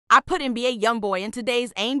I put NBA Youngboy in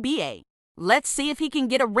today's NBA. Let's see if he can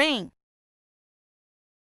get a ring.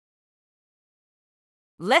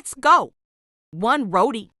 Let's go. 1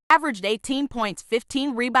 roadie, averaged 18 points,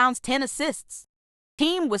 15 rebounds, 10 assists.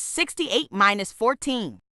 Team was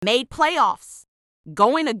 68-14. Made playoffs.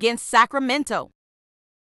 Going against Sacramento.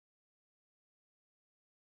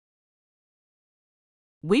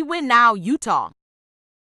 We win now, Utah.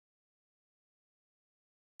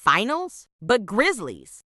 Finals, but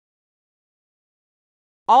Grizzlies.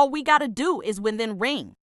 All we gotta do is win then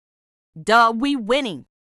ring. Duh, we winning.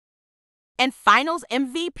 And finals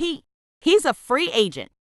MVP. He's a free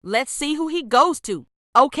agent. Let's see who he goes to.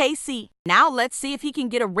 OKC. Now let's see if he can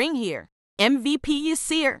get a ring here. MVP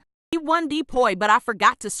Yasir. He won Depoy, but I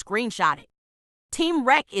forgot to screenshot it. Team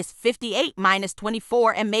Rec is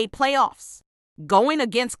 58-24 and made playoffs. Going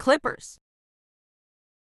against Clippers.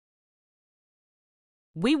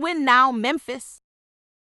 We win now, Memphis.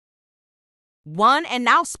 1 and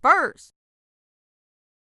now Spurs.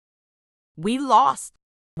 We lost.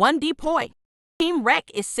 1 Depoy. Team Rec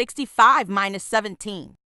is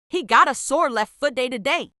 65-17. He got a sore left foot day to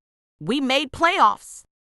day. We made playoffs.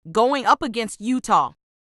 Going up against Utah.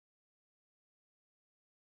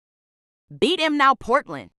 Beat him now,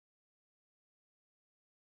 Portland.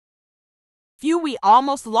 Phew, we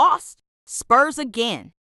almost lost. Spurs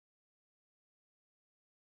again.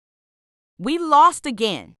 We lost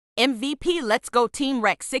again. MVP, let's go Team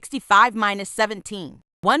Rec 65-17.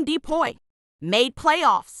 1 Depoy. Made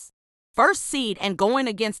playoffs. First seed and going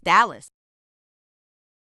against Dallas.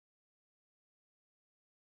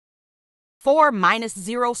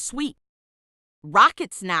 4-0 sweep.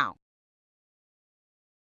 Rockets now.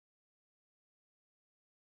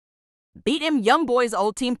 Beat him, Youngboy's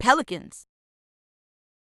old team Pelicans.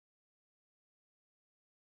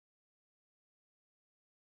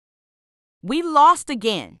 We lost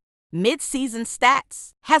again. Mid-season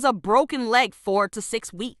stats. Has a broken leg 4 to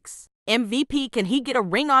 6 weeks. MVP, can he get a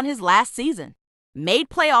ring on his last season? Made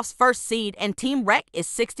playoffs first seed and Team Rec is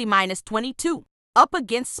 60-22. Up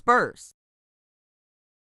against Spurs.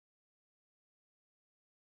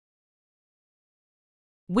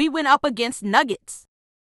 We went up against Nuggets.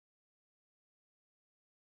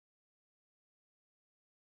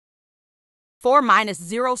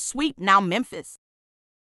 -0 sweep now Memphis.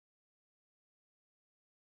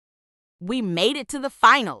 We made it to the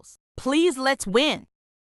finals. Please, let's win.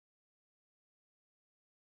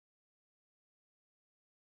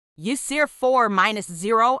 Yasir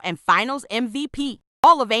 4-0 and finals MVP.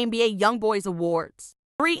 All of NBA Youngboys awards.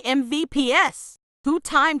 3 MVPs.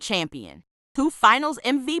 2-time champion. 2 finals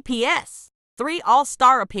MVPs. 3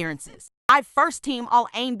 All-Star appearances. 5 first-team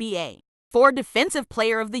All-NBA. 4 Defensive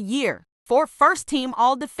Player of the Year. 4 first-team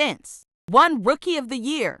All-Defense. 1 Rookie of the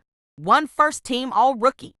Year. 1 first-team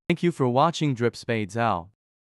All-Rookie. Thank you for watching Drip Spades Out.